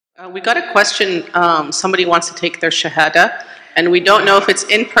We got a question. Somebody wants to take their Shahadah, and we don't know if it's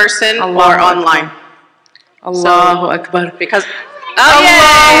in person or online. Allahu Akbar. Because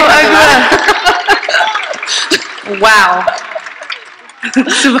Allahu Akbar. Wow.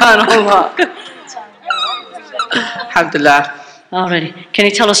 Subhanallah. Alhamdulillah. Alrighty. Can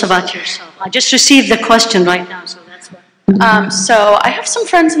you tell us about yourself? I just received the question right now, so that's why. So I have some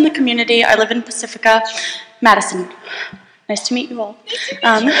friends in the community. I live in Pacifica, Madison. Nice to meet you all.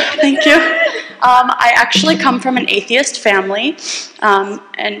 Thank you. I actually come from an atheist family,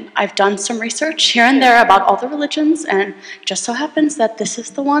 and I've done some research here and there about all the religions, and it just so happens that this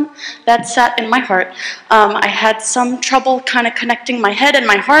is the one that sat in my heart. I had some trouble kind of connecting my head and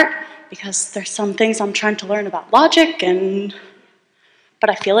my heart, because there's some things I'm trying to learn about logic, but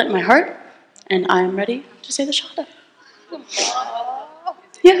I feel it in my heart, and I'm ready to say the Shahadah.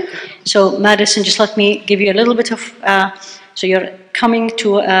 Yeah. So Madison, just let me give you a little bit of, so you're coming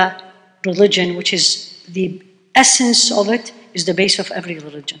to a religion which is the essence of it is the base of every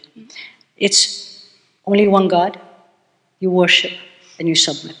religion. It's only one God, you worship and you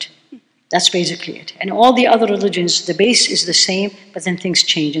submit. That's basically it. And all the other religions, the base is the same, but then things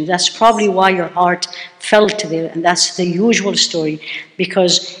change. And that's probably why your heart felt there, and that's the usual story,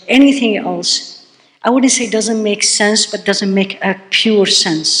 because anything else, I wouldn't say doesn't make sense, but doesn't make a pure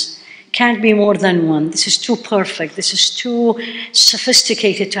sense. Can't be more than one. This is too perfect. This is too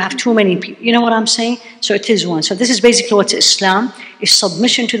sophisticated to have too many people. You know what I'm saying? So it is one. So this is basically what Islam is: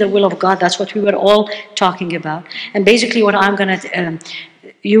 submission to the will of God. That's what we were all talking about. And basically what I'm going to,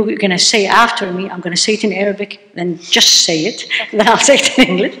 you're going to say after me, I'm going to say it in Arabic, then just say it. Then I'll say it in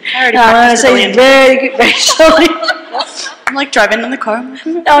English. I already say it very, very slowly. I'm like driving in the car.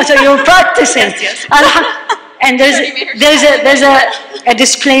 Oh, so you're practicing. Yes. And there's a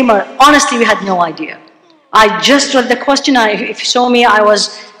disclaimer. Honestly, we had no idea. I just read the question. If you saw me, I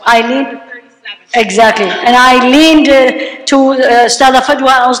leaned. Exactly. And I leaned to Ustadha Fadwa.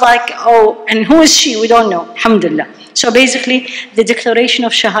 I was like, oh, and who is she? We don't know. Alhamdulillah. So basically, the declaration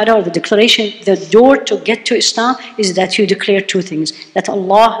of Shahadah, or the declaration, the door to get to Islam, is that you declare two things: that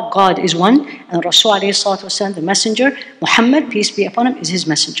Allah, God, is one, and Rasul alayhi salatu wasalam, the messenger, Muhammad, peace be upon him, is his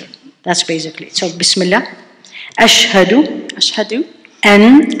messenger. That's basically it. So Bismillah. أشهد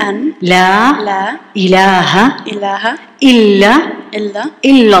أن لا إله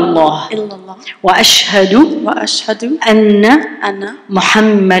إلا الله وأشهد أن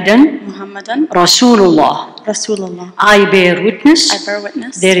محمدا رسول الله. I bear witness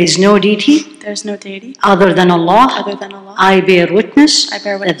there is no deity other than Allah. I bear witness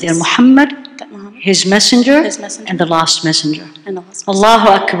that they are Muhammad, his messenger, and the last messenger. Allahu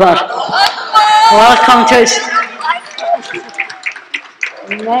Akbar. Welcome to Islam.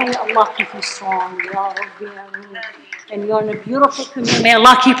 May Allah keep you strong, Ya Rabbi, and you're in a beautiful community. May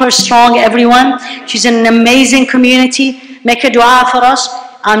Allah keep her strong, everyone. She's in an amazing community. Make a dua for us.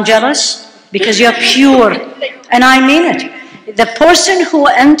 I'm jealous because you're pure, and I mean it. The person who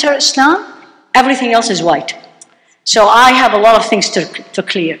enters Islam, everything else is white. So I have a lot of things to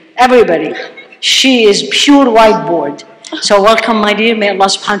clear. Everybody, she is pure whiteboard. So welcome, my dear. May Allah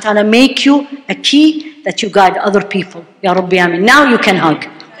subhanahu wa ta'ala make you a key that you guide other people. Ya Rabbi, Amin. Now you can hug.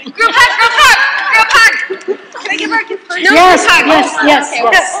 Group hug. Can I give her a gift first?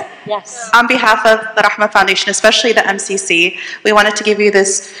 Yes. On behalf of the Rahmah Foundation, especially the MCC, we wanted to give you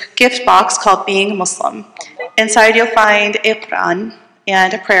this gift box called Being Muslim. Inside you'll find a Quran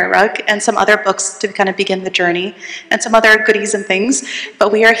and a prayer rug and some other books to kind of begin the journey and some other goodies and things.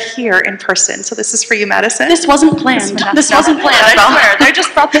 But we are here in person. So this is for you, Madison. This wasn't planned. This wasn't planned. I swear. They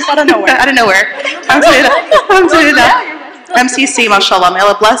just brought this out of nowhere. Out of nowhere. Alhamdulillah. MCC, mashallah, may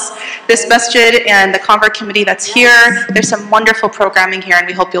Allah bless this masjid and the convert committee that's here. There's some wonderful programming here, and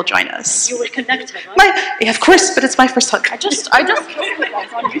we hope you'll join us. You were connected, right? Yeah, of course, but it's my first hug. I just found you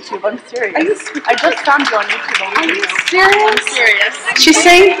guys on YouTube. I'm serious. I just found you on YouTube. Are you serious? I'm serious. She's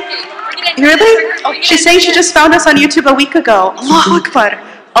saying, really? She's saying she just found us on YouTube a week ago. Allahu Akbar.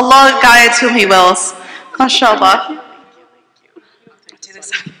 Allah guides whom He wills. Mashallah. Do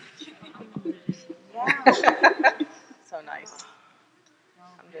this. So nice.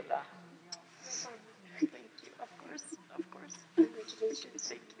 Alhamdulillah. Thank you. Of course. Congratulations.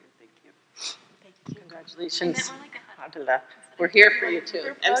 Thank you. Congratulations. Alhamdulillah. We're here for you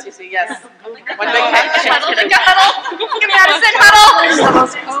too. MCC, yes. One big huddle. Give me Madison, huddle. It's the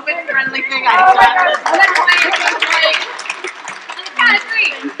most COVID-friendly thing I've ever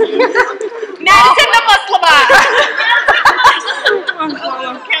Madison the Muslimah.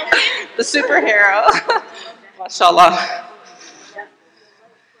 The superhero. Mashallah.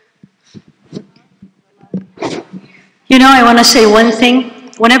 You know, I want to say one thing.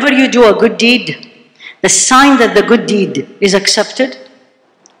 whenever you do a good deed, the sign that the good deed is accepted,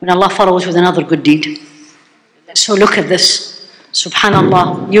 when Allah follows with another good deed. So look at this.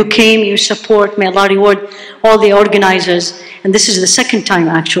 Subhanallah. You came, you support. May Allah reward all the organizers. And this is the second time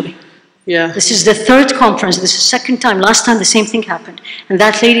actually. Yeah. This is the third conference. This is the second time. Last time the same thing happened. And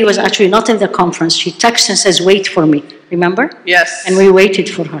that lady was actually not in the conference. She texts and says, wait for me. Remember? Yes. And we waited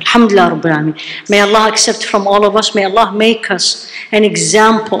for her. Alhamdulillah Rabbil Alameen. May Allah accept from all of us. May Allah make us an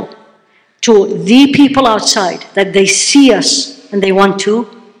example to the people outside, that they see us and they want to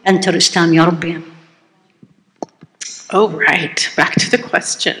enter Islam. Ya Rabbi. All right, back to the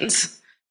questions.